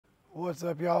What's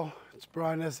up, y'all? It's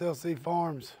Brian, SLC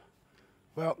Farms.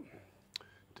 Well,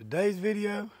 today's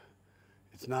video,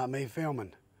 it's not me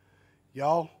filming.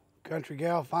 Y'all, Country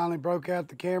Gal finally broke out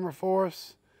the camera for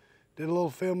us. Did a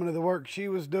little filming of the work she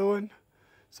was doing.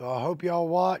 So I hope y'all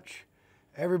watch.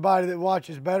 Everybody that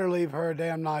watches better leave her a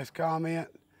damn nice comment.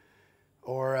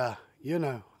 Or, you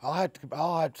know, I'll have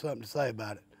something to say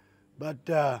about it.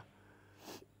 But,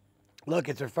 look,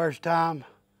 it's her first time.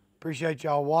 Appreciate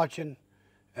y'all watching.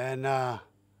 And like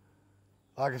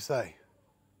I say,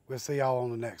 we'll see y'all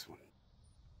on the next one.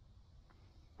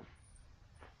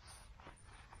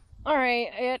 All right,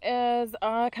 it is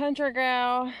Country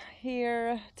Gal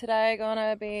here today.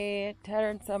 Gonna be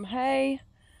tearing some hay.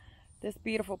 This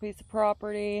beautiful piece of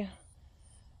property.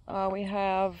 We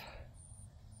have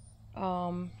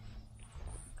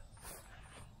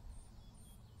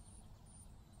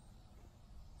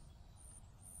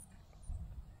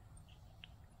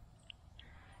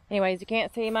anyways, you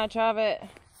can't see much of it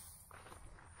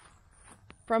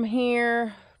from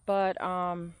here, but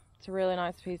it's a really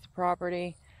nice piece of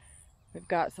property. We've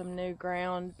got some new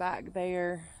ground back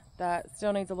there that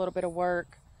still needs a little bit of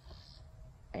work,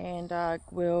 and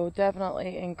will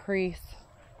definitely increase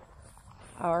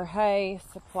our hay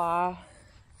supply.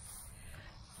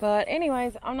 But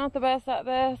anyways, I'm not the best at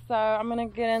this, so I'm gonna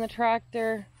get in the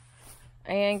tractor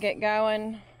and get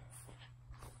going.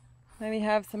 Maybe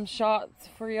have some shots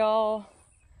for y'all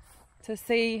to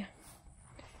see,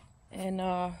 and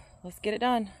let's get it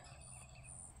done.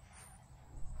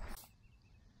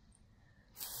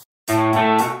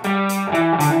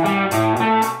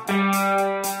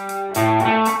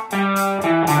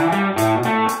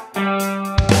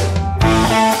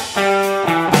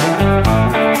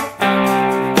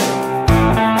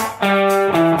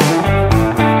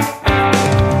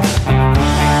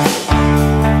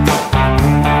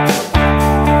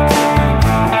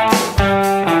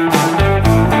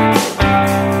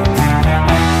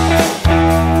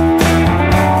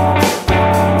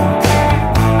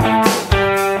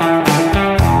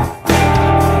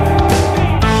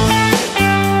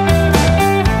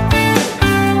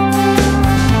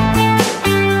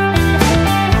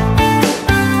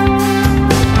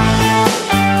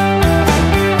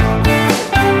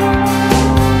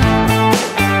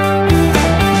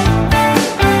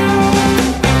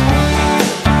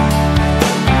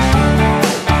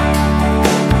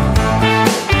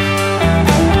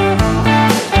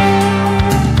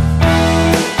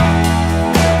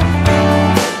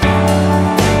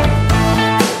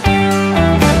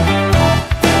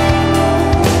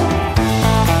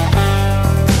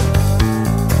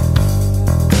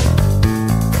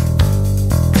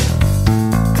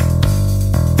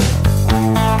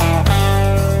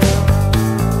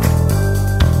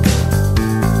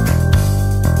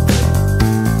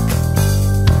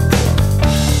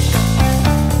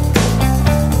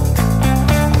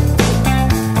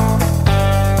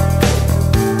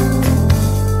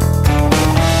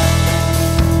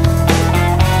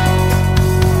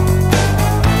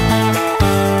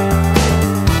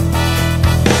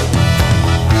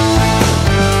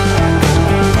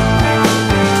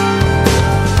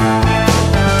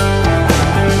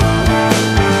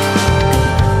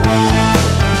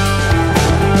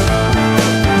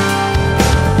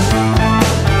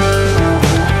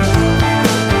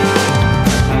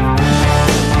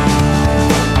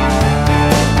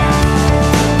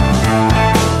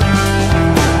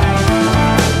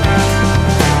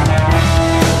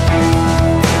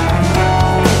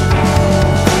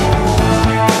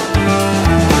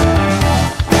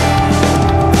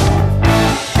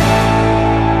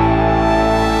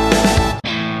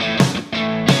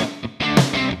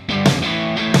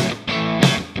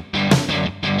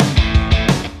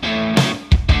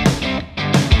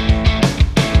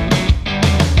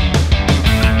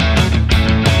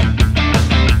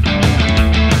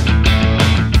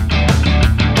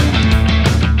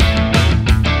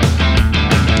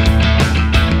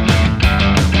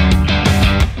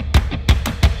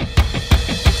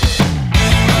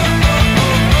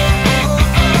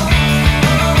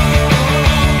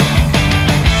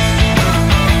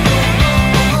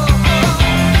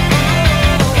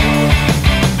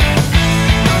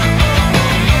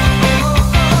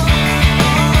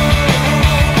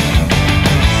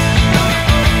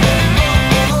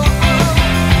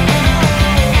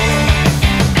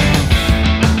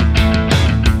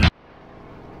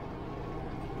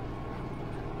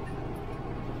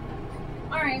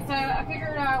 Alright, so I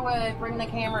figured I would bring the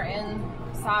camera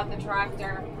inside the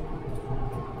tractor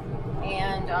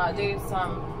and do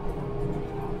some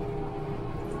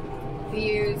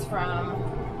views from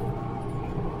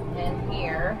in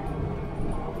here.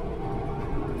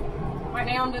 Right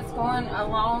now I'm just going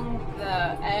along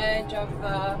the edge of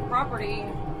the property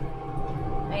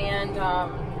and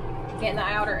getting the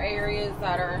outer areas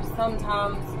that are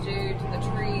sometimes due to the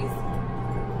trees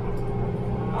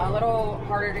a little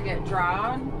harder to get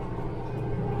dried,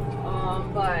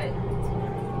 but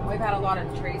we've had a lot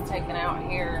of trees taken out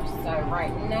here, so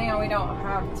right now we don't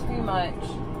have too much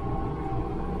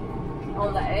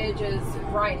on the edges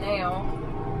right now.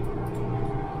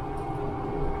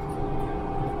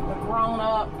 The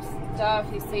grown-up stuff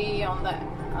you see on the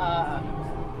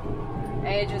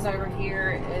edges over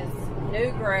here is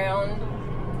new ground,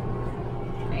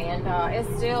 and it's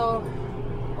still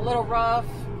a little rough,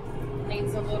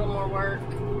 needs a little more work.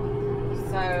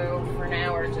 So for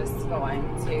now we're just going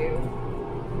to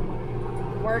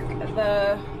work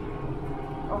the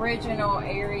original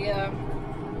area,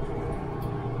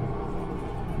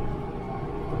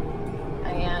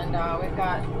 and we've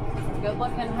got some good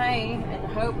looking hay, and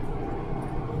hope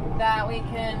that we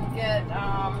can get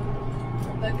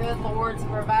the good Lord to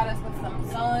provide us with some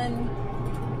sun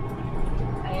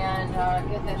and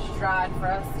get this dried for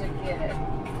us to get it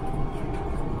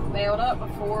baled up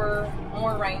before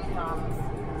more rain comes.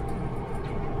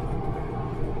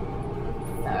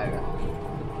 So,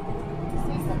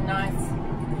 see some nice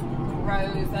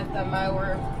rows that the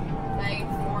mower made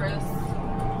for us.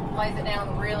 Lays it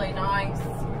down really nice.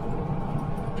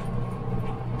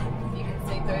 You can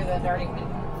see through the dirty windows.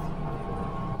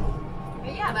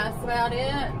 But yeah, that's about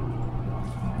it.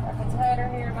 Got the tater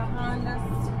here behind us.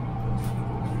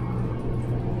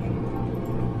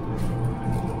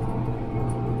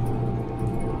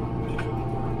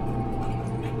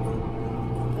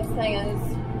 This thing is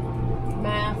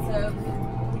massive.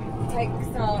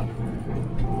 Takes up,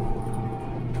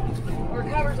 or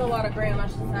covers a lot of ground, I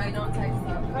should say, not takes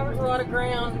up. Covers a lot of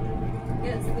ground,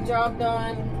 gets the job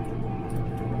done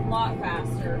a lot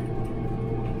faster.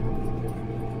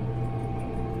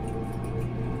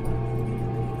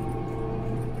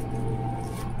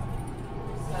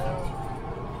 So,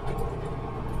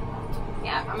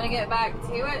 yeah, I'm gonna get back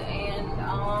to it and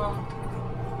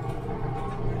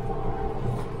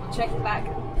check back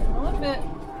in a little bit.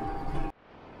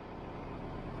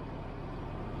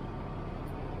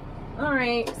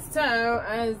 Alright, so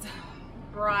as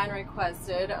Brian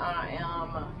requested, I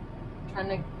am trying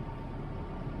to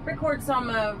record some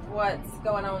of what's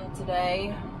going on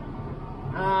today.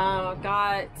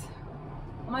 Got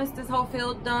almost this whole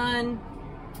field done,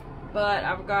 but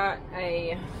I've got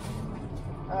a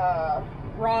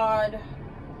rod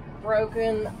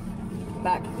broken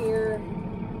back here.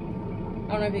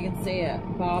 I don't know if you can see it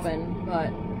bobbing,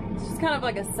 but it's just kind of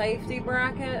like a safety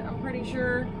bracket, I'm pretty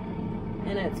sure.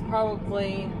 And it's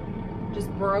probably just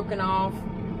broken off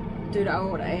due to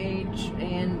old age,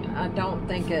 and I don't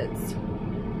think it's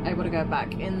able to go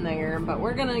back in there, but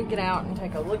we're gonna get out and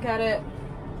take a look at it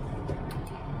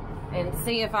and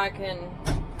see if I can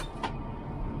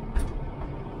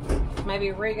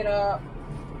maybe rig it up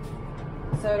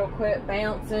so it'll quit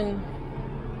bouncing.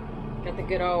 Got the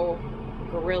good old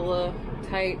Gorilla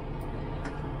tape,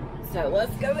 so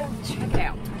let's go and check it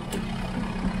out.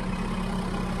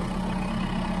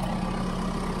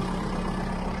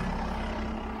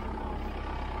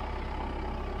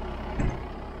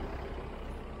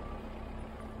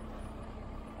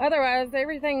 Otherwise,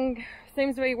 everything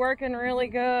seems to be working really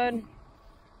good,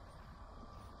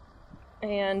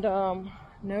 and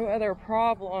no other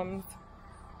problems.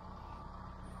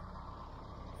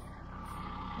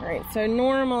 Alright, so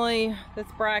normally this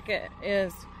bracket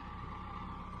is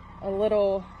a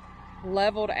little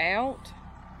leveled out,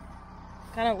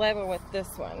 kind of level with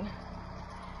this one,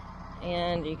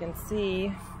 and you can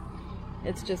see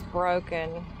it's just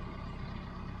broken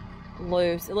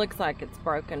loose. It looks like it's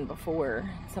broken before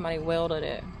somebody welded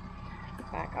it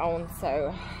back on,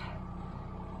 so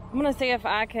I'm gonna see if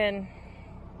I can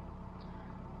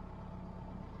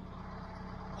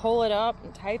pull it up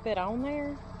and tape it on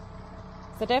there.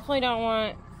 So definitely don't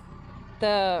want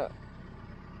the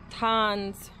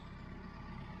tines,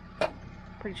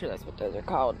 pretty sure that's what those are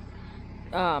called,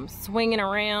 swinging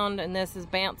around, and this is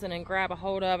bouncing and grab a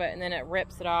hold of it and then it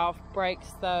rips it off,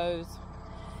 breaks those.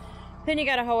 Then you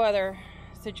got a whole other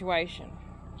situation.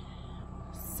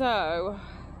 So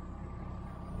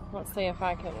let's see if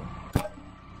I can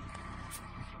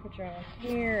put you on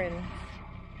here and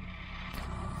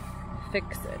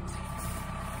fix it.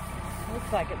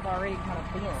 Looks like it's already kind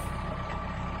of bent.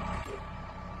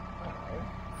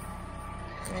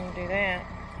 I'm gonna do that.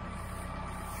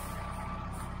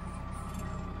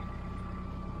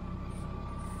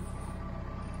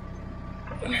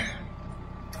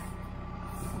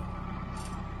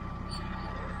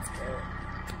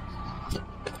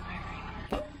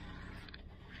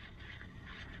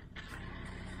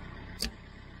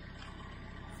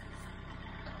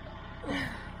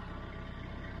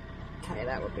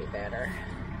 would be better.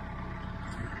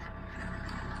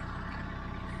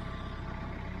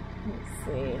 Let's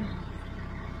see.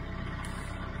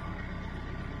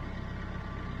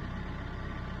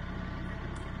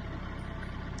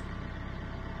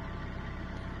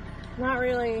 Not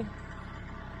really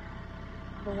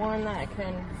the one that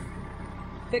can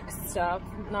fix stuff,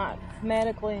 not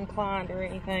medically inclined or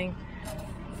anything.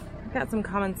 I've got some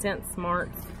common sense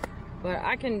smarts, but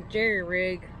I can jerry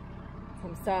rig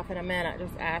some stuff in a minute.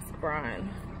 Just ask Brian.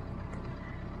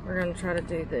 We're gonna try to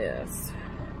do this.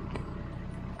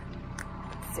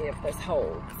 See if this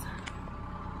holds.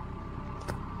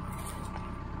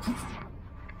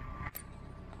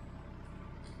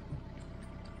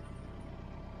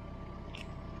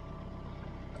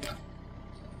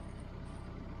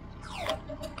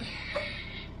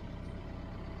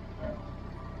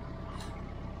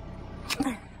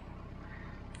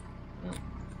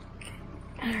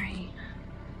 Alright.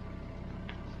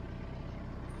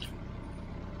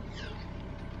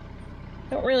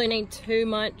 Don't really need too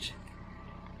much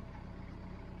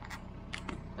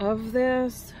of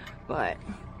this, but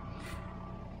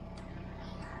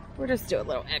we'll just do a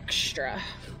little extra.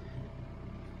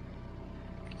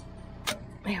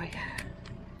 There we go.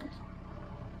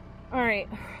 Alright.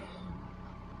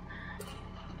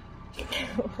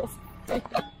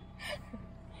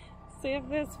 See if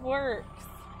this works.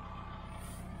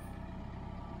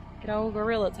 Good old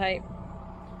Gorilla Tape.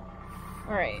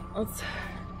 Alright, let's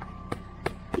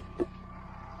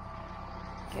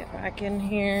get back in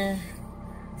here.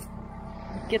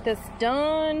 Get this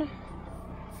done.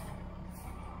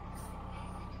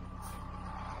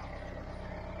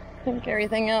 I think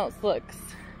everything else looks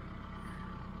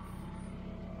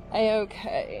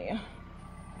a-okay.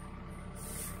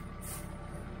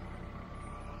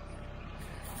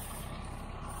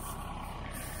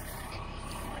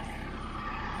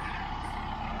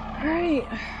 Alright,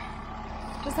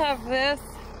 just have this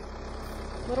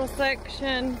little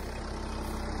section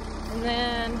and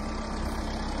then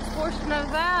this portion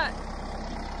of that.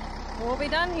 We'll be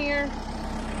done here.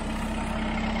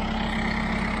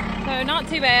 So not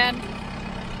too bad.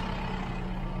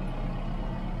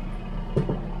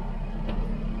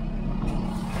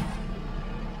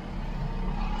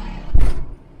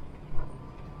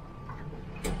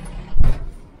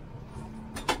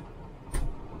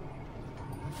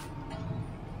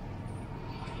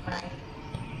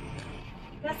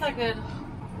 Guess I could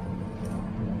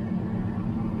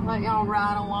let y'all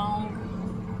ride along.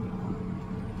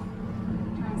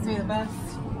 Trying to see the best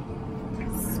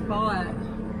spot.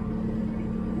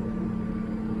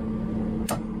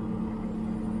 I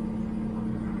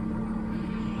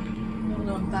don't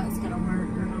know if that's gonna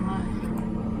work or not.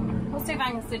 We'll see if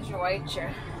I can situate you.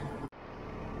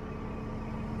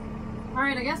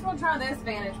 Alright, I guess we'll try this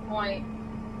vantage point.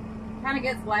 Kind of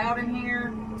gets loud in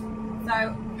here,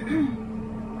 so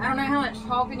I don't know how much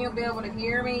talking you'll be able to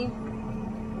hear me.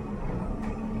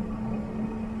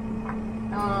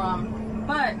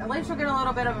 But at least you'll get a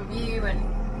little bit of a view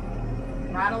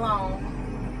and ride along.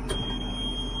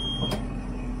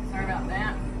 Sorry about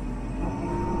that.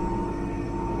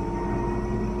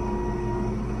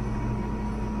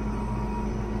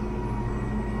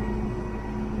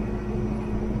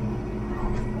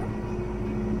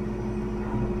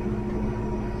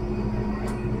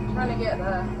 Trying to get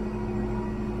the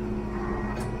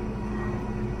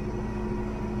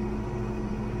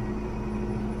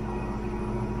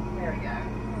there we go.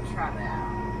 Let's try that.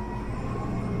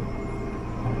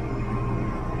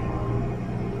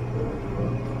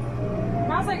 It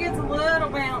also gets a little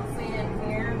bouncy in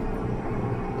here.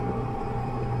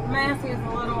 Massey is a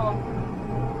little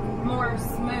more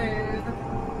smooth.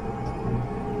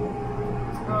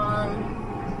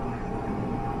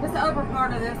 This upper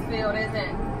part of this field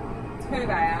isn't too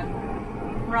bad.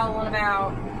 Rolling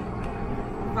about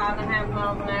 5.5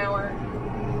 miles an hour.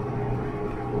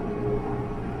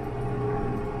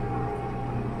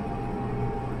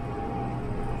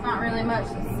 Not really much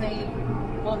to see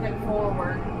looking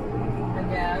forward, I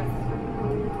guess.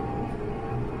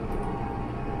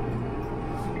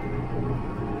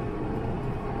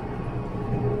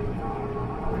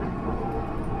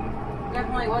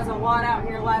 Definitely was a lot out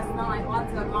here last night.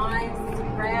 Lots of mice,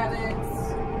 rabbits.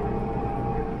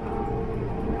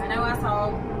 I know I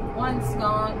saw one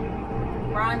skunk.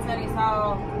 Brian said he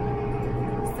saw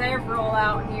several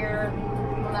out here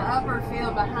on the upper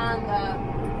field behind the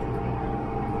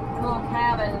little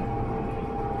cabin.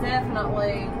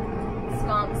 Definitely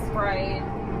skunk sprayed,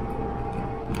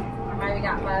 or maybe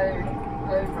got mowed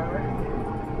over.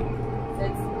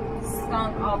 It's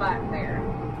skunk all back there.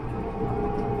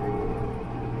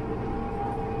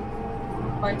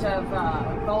 bunch of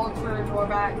vultures were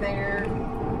back there.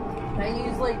 They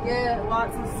usually get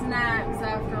lots of snacks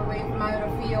after we've mowed a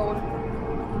field.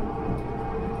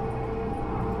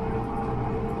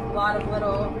 A lot of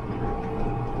little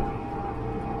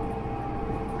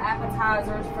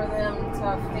appetizers for them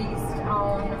to feast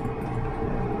on,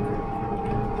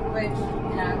 which,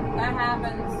 you know, that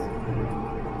happens.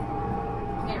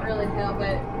 Can't really help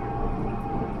it.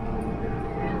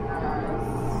 And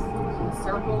it's a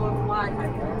circle of life, I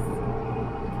guess.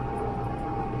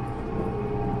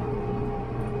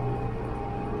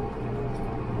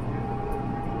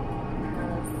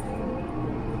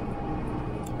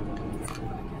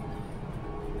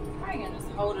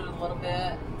 Hold it a little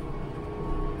bit.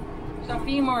 There's a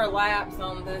few more laps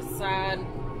on this side.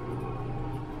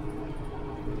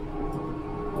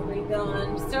 We'll be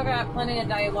done. Still got plenty of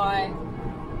daylight,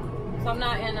 so I'm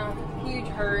not in a huge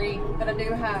hurry, but I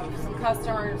do have some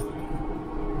customers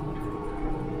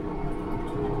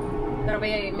that'll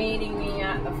be meeting me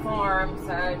at the farm,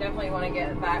 so I definitely want to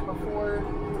get back before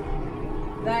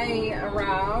they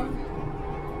arrive.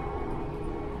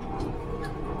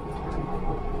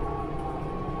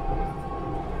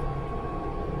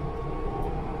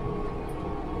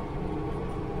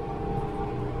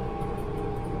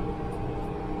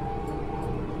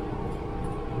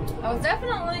 I was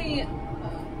definitely a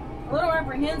little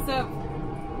apprehensive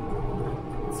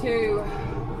to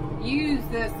use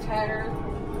this tedder.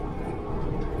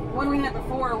 The one we had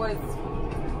before was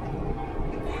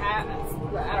half,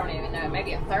 I don't even know,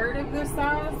 maybe a third of this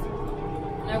size.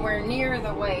 Nowhere near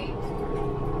the weight.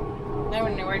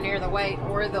 Nowhere near the weight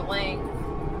or the length.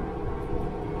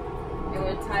 It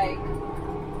would take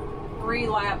 3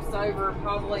 laps over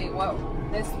probably what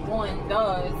this one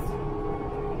does.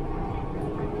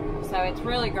 So it's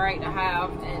really great to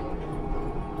have, and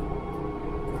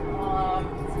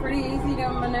it's pretty easy to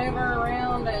maneuver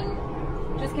around, and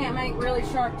just can't make really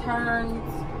sharp turns.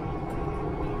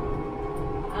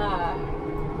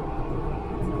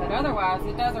 But otherwise,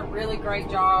 it does a really great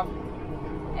job.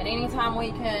 And anytime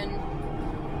we can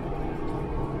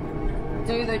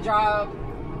do the job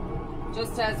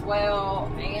just as well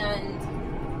and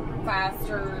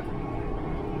faster,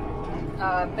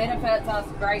 benefits us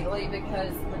greatly,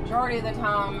 because majority of the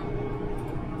time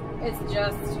it's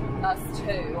just us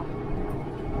two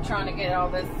trying to get all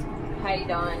this hay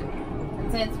done.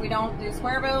 And since we don't do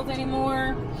square bales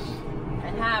anymore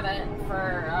and haven't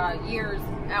for years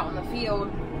out in the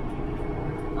field,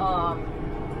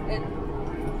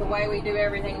 the way we do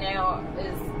everything now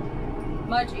is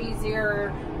much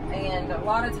easier, and a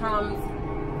lot of times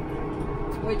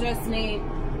we just need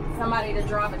somebody to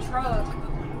drive a truck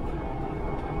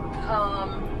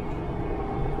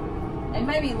and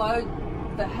maybe load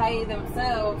the hay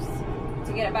themselves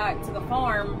to get it back to the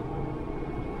farm,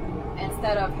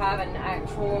 instead of having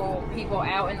actual people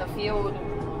out in the field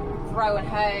throwing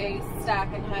hay,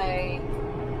 stacking hay,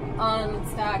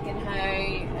 unstacking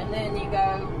hay, and then you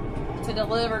go to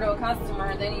deliver to a customer,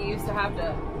 and then you used to have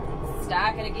to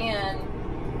stack it again.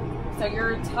 So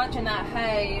you're touching that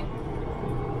hay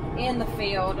in the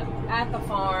field at the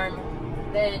farm,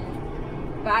 then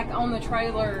back on the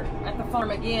trailer at the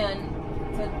farm again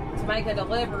to make a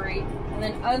delivery, and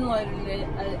then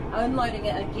unloading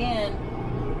it again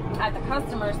at the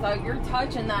customer. So you're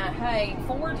touching that hay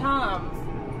 4 times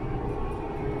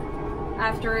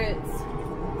after it's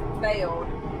baled.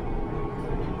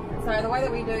 So the way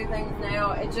that we do things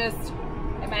now, it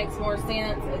makes more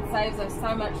sense. It saves us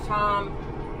so much time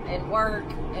and work,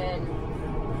 and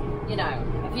you know,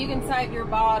 if you can save your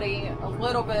body a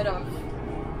little bit of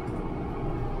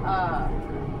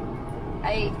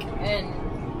ache and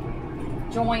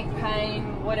joint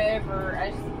pain, whatever,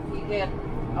 as you get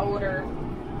older,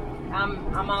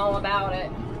 I'm all about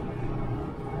it.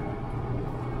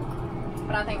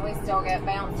 But I think we still get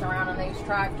bounced around in these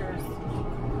tractors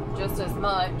just as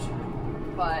much.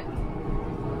 But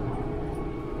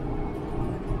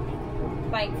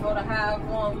thankful to have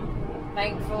one.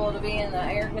 Thankful to be in the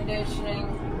air conditioning.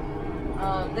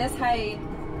 This hay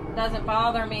doesn't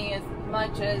bother me as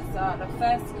much as the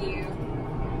fescue.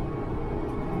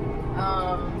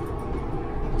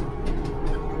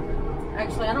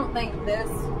 Actually, I don't think the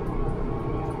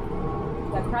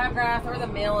crabgrass or the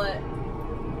millet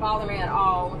bother me at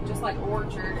all, just like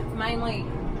orchard. It's mainly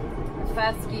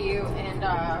fescue and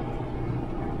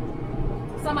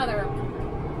some other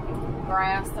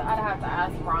grass. I'd have to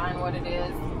ask Brian what it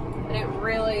is, but it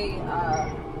really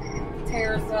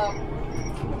tears up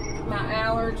my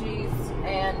allergies,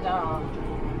 and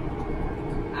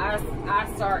I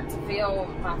start to feel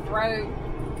my throat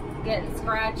getting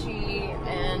scratchy,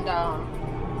 and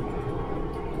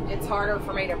it's harder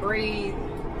for me to breathe.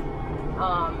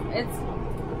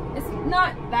 It's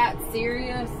not that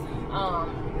serious.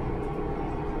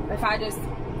 If I just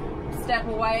step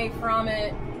away from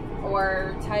it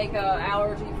or take a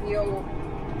allergy pill,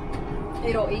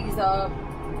 it'll ease up.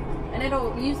 And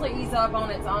it'll usually ease up on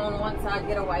its own once I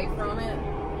get away from it.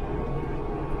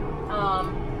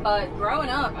 But growing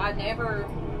up, I never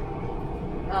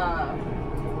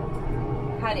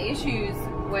had issues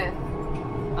with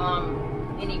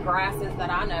any grasses that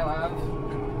I know of.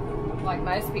 Like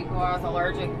most people, I was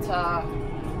allergic to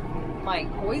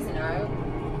like poison oak.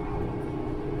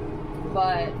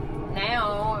 But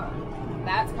now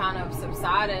that's kind of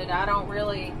subsided. I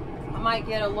might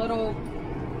get a little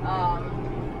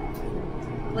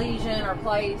lesion or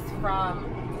place from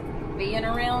being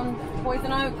around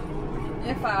poison oak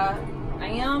if I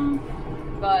am,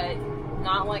 but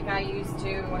not like I used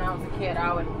to when I was a kid.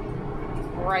 I would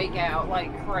break out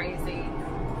like crazy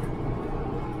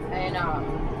and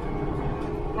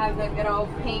have the good old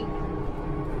pink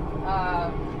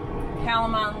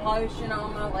calamine lotion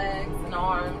on my legs and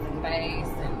arms and face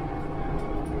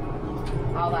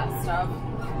and all that stuff.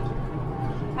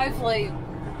 Hopefully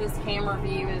this camera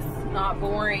view is not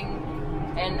boring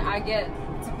and I get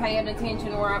to paying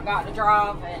attention where I've got to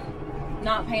drive and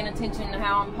not paying attention to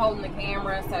how I'm holding the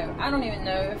camera. So I don't even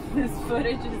know if this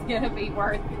footage is going to be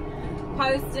worth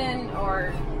posting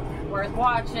or worth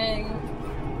watching.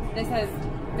 This is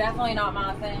definitely not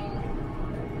my thing.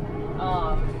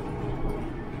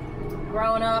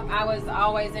 Growing up, I was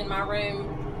always in my room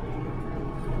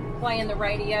playing the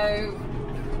radio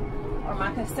or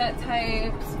my cassette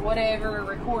tapes, whatever,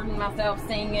 recording myself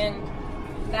singing.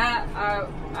 That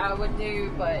I would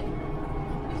do, but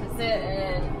to sit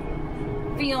and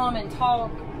film and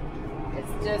talk,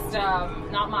 it's just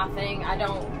not my thing. I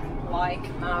don't like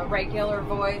my regular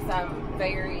voice. I'm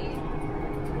very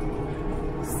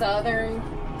southern,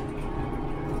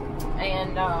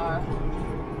 and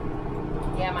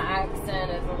yeah, my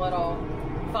accent is a little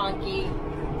funky.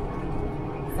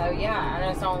 So yeah, I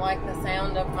just don't like the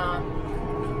sound of my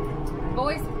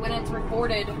voice when it's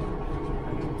recorded.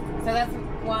 So that's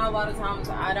why a lot of times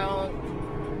I don't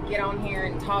get on here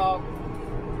and talk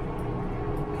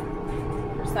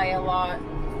or say a lot.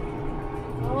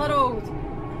 A little,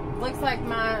 looks like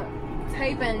my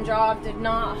taping job did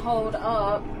not hold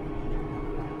up.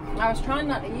 I was trying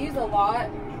not to use a lot,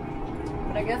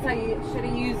 but I guess I should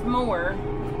have used more.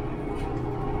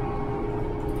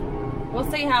 We'll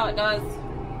see how it does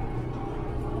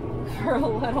for a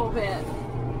little bit.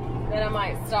 Then I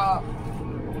might stop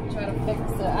and try to fix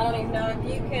it. I don't even know if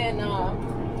you can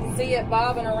see it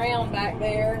bobbing around back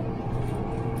there.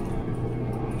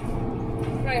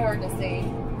 It's pretty hard to see.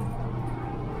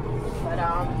 But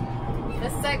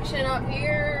this section up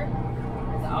here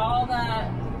is all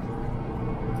that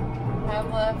I have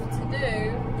left to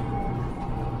do.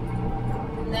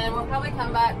 And then we'll probably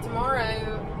come back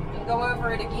tomorrow and go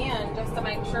over it again just to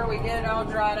make sure we get it all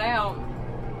dried out.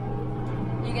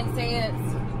 You can see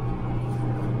it's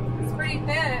pretty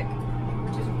thick,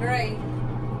 which is great.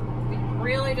 We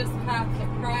really just have to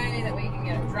pray that we can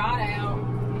get it dried out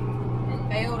and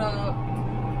baled up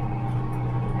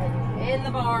and in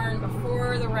the barn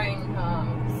before the rain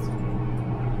comes.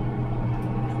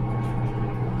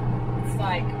 It's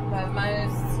like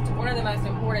one of the most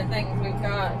important things we've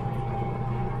got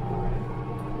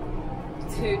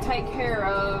to take care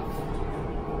of.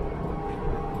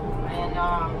 And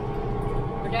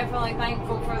we're definitely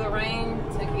thankful for the rain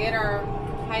to get our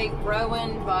hay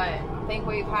growing, but I think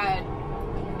we've had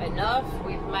enough.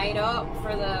 We've made up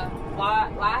for the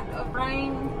lack of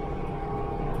rain,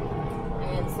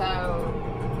 and so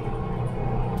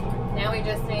now we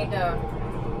just need to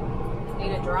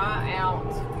dry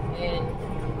out and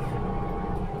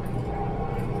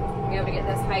be able to get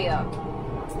this hay up.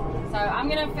 So I'm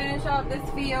gonna finish up this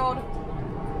field.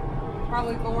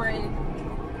 Probably boring.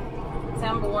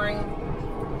 Sound boring.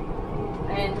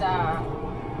 And I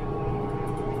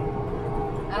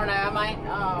don't know, I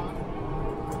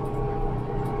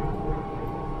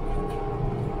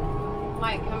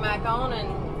might come back on and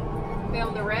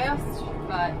film the rest,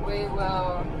 but we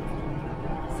will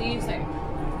see you soon.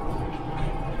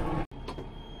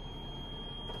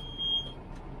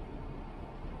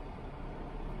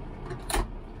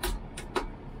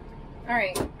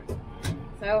 Alright,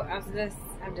 so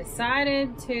I've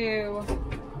decided to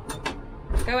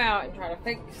go out and try to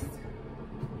fix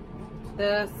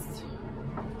this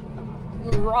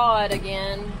rod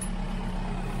again,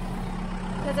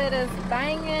 because it is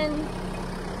banging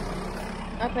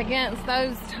up against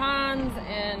those tines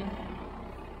and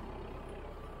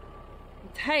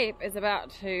tape is about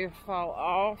to fall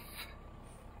off,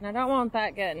 and I don't want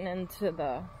that getting into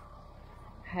the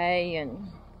hay,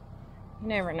 and you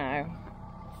never know,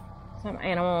 some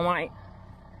animal might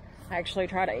actually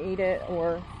try to eat it,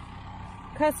 or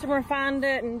customer find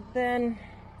it, and then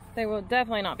they will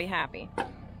definitely not be happy.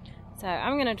 So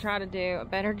I'm gonna try to do a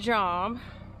better job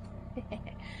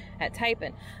at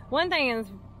taping. One thing is,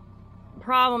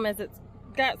 problem is it's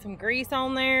got some grease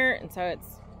on there, and so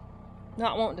it's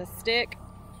not wanting to stick.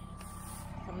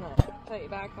 So I'm gonna put it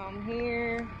back on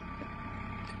here,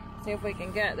 see if we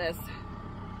can get this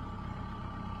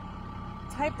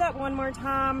taped up one more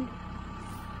time.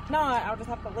 If not, I'll just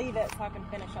have to leave it so I can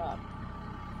finish up.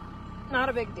 Not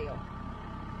a big deal.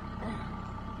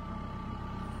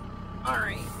 All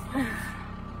right.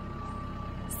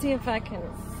 See if I can.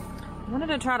 I wanted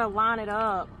to try to line it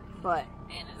up, but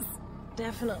it is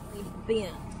definitely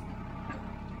bent.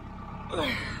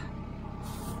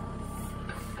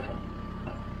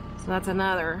 So that's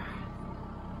another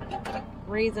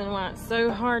reason why it's so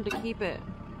hard to keep it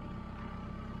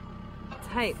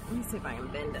tight. Let me see if I can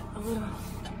bend it a little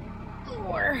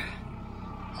more.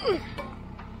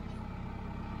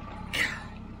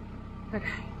 Okay,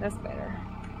 that's better.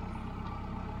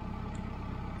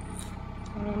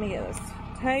 Let me get this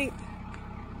tape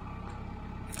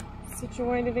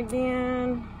situated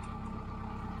again.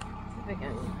 See if I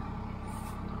can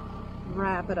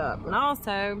wrap it up. And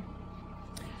also,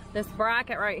 this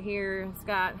bracket right here has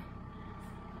got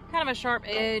kind of a sharp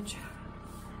edge.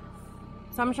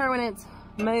 So I'm sure when it's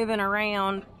moving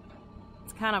around,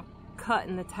 it's kind of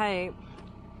cutting the tape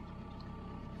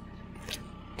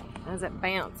as it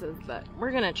bounces, but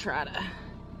we're gonna try to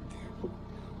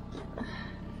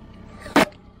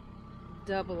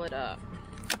double it up.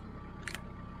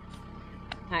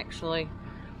 Actually,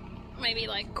 maybe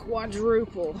like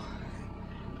quadruple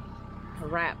to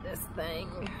wrap this thing.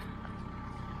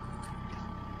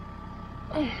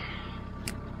 I'm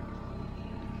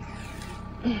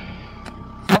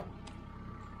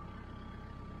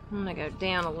gonna go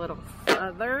down a little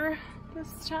further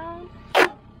this time.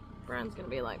 Brian's gonna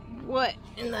be like, what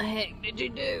in the heck did you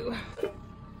do?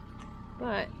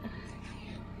 But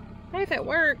hey, if it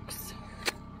works.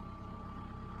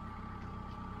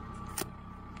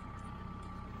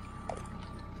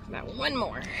 About one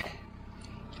more.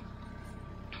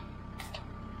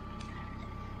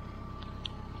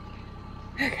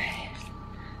 Okay.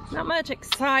 Not much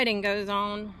exciting goes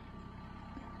on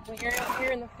when you're out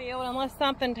here in the field unless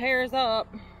something tears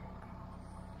up.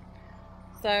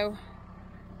 So,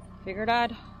 figured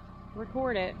I'd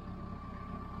record it.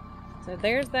 So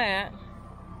there's that.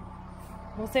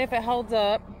 We'll see if it holds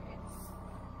up.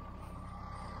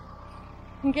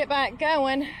 And get back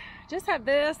going. Just have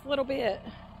this little bit.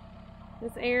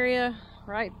 This area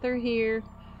right through here.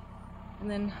 And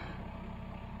then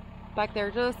back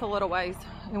there just a little ways.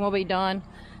 And we'll be done.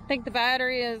 I think the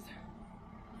battery is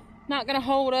not going to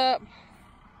hold up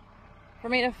for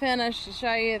me to finish to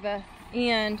show you the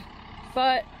end.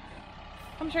 But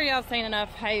I'm sure y'all have seen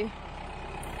enough hay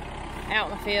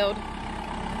out in the field.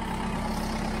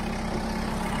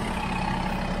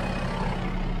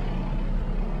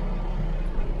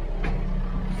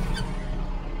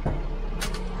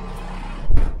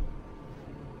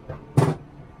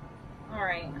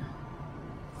 Alright,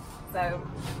 so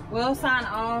we'll sign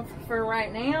off for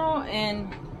right now,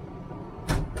 and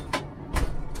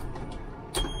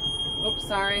oops,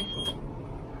 sorry.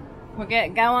 We'll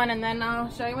get going and then I'll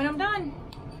show you when I'm done.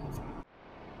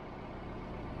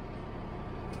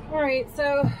 Alright,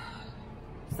 so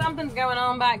something's going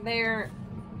on back there.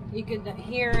 You could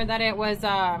hear that it was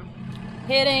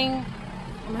hitting.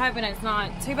 I'm hoping it's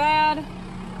not too bad.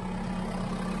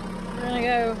 We're gonna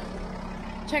go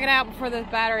check it out before the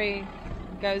battery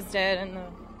goes dead in the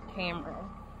camera.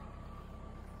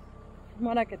 From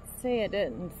what I could see, it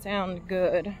didn't sound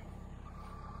good.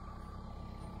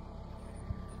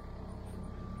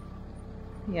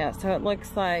 Yeah, so it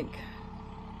looks like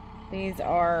these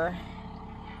are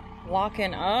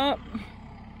locking up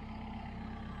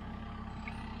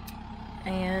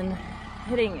and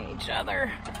hitting each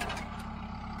other.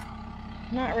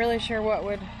 Not really sure what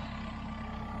would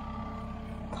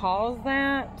cause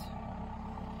that,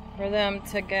 for them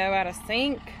to go out of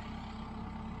sync.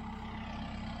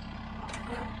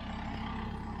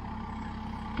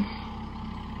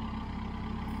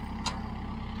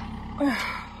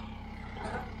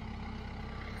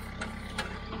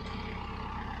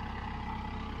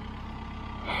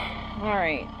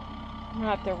 Alright, I'm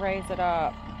gonna have to raise it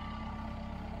up.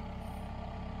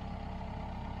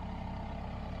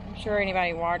 I'm sure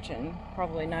anybody watching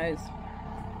probably knows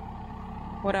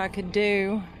what I could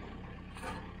do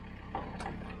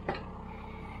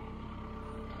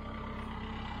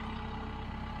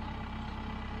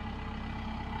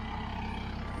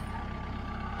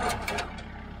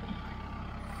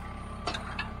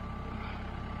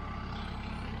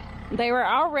They were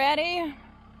already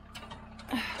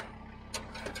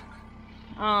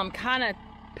kind of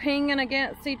pinging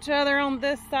against each other on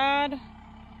this side.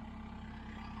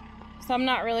 So I'm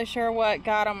not really sure what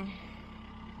got them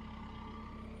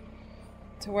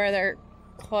to where they're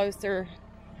closer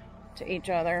to each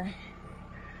other.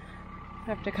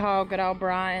 Have to call good old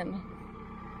Brian.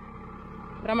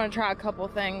 But I'm gonna try a couple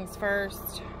things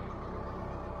first.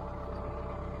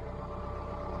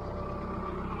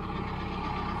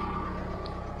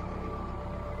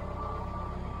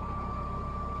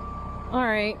 All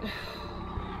right,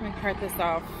 let me cut this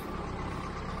off.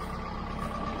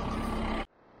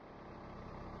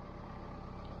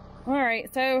 All right,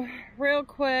 so real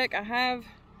quick, I have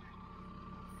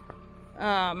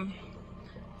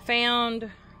found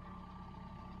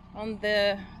on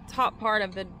the top part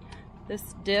of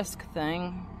this disc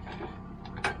thing,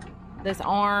 this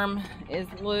arm is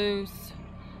loose,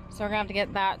 so we're gonna have to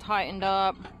get that tightened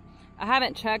up. I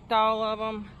haven't checked all of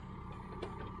them,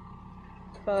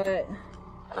 but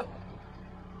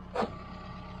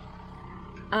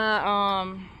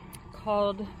I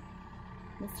called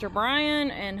Mr.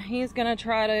 Brian, and he's gonna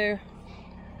try to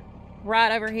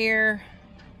ride over here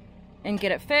and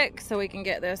get it fixed so we can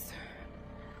get this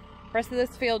rest of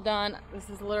this field done. This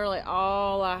is literally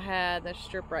all I had, this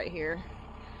strip right here.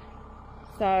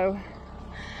 So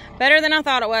better than I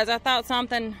thought it was. I thought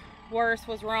something worse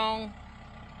was wrong,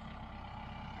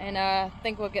 and I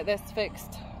think we'll get this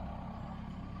fixed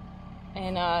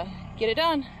and get it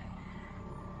done.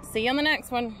 See you on the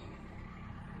next one.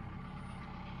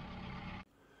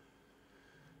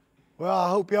 Well, I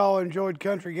hope y'all enjoyed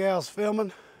Country Gal's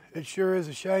filming. It sure is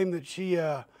a shame that she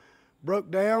broke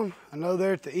down. I know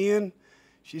there at the end,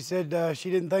 she said she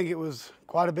didn't think it was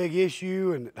quite a big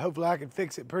issue and that hopefully I could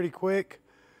fix it pretty quick.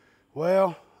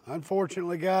 Well,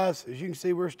 unfortunately, guys, as you can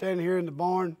see, we're standing here in the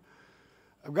barn.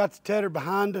 I've got the tedder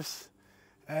behind us,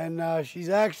 and she's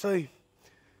actually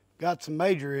got some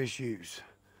major issues.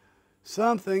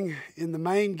 Something in the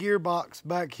main gearbox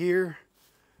back here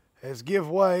has give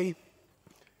way,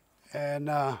 and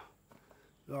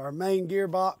our main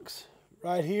gearbox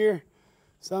right here,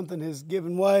 something has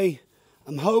given way.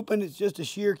 I'm hoping it's just a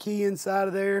shear key inside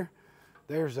of there.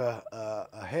 There's a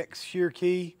hex shear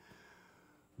key,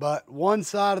 but one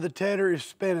side of the tedder is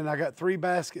spinning. I got 3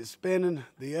 baskets spinning.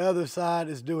 The other side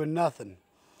is doing nothing.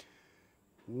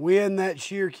 When that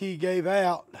shear key gave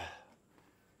out,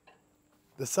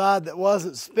 the side that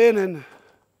wasn't spinning,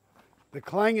 the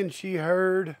clanging she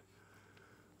heard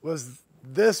was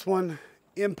this one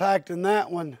impacting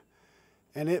that one,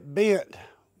 and it bent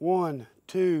 1,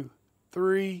 2,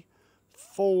 3,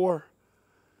 4.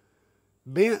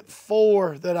 Bent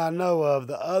 4 that I know of.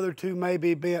 The other 2 may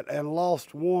be bent, and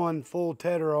lost 1 full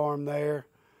tedder arm there.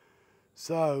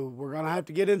 So we're gonna have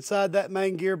to get inside that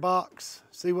main gearbox,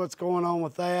 see what's going on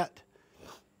with that.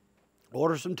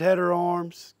 Order some tedder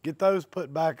arms, get those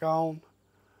put back on.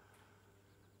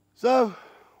 So,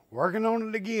 working on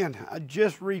it again. I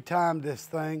just retimed this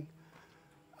thing.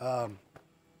 I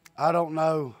don't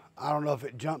know if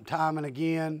it jumped timing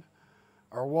again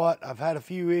or what. I've had a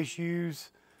few issues.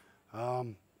 A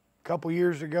couple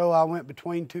years ago, I went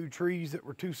between 2 trees that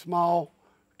were too small,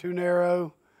 too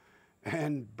narrow,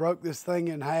 and broke this thing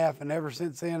in half. And ever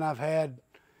since then, I've had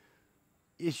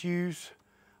issues.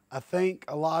 I think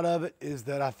a lot of it is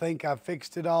that I think I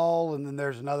fixed it all, and then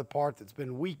there's another part that's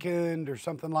been weakened or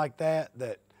something like that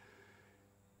that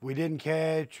we didn't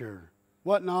catch or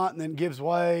whatnot, and then gives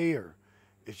way, or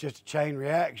it's just a chain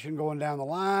reaction going down the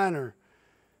line, or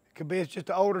it could be it's just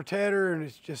an older tedder and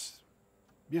it's just,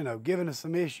 you know, giving us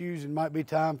some issues, and might be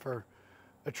time for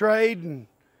a trade and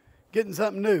getting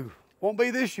something new. Won't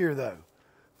be this year though.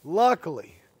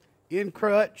 Luckily, in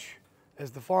Crutch,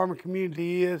 as the farming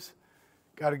community is,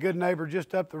 got a good neighbor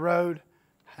just up the road,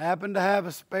 happened to have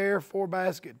a spare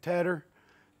 4-basket tedder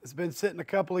that's been sitting a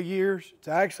couple of years. It's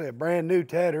actually a brand new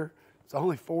tedder. It's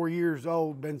only 4 years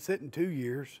old, been sitting 2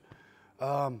 years.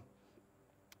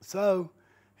 So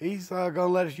he's gonna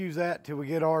let us use that till we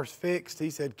get ours fixed. He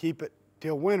said keep it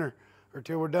till winter or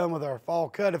till we're done with our fall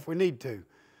cut if we need to.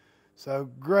 So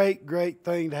great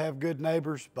thing to have good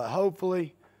neighbors, but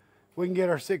hopefully we can get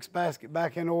our 6-basket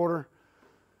back in order.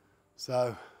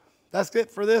 So that's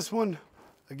it for this one.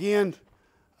 Again,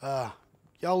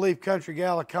 y'all leave Country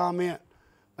Gal a comment.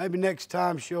 Maybe next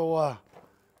time she'll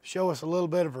show us a little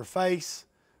bit of her face.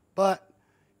 But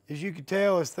as you could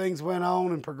tell, as things went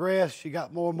on and progressed, she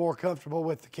got more and more comfortable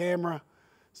with the camera.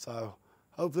 So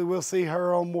hopefully we'll see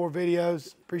her on more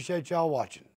videos. Appreciate y'all watching.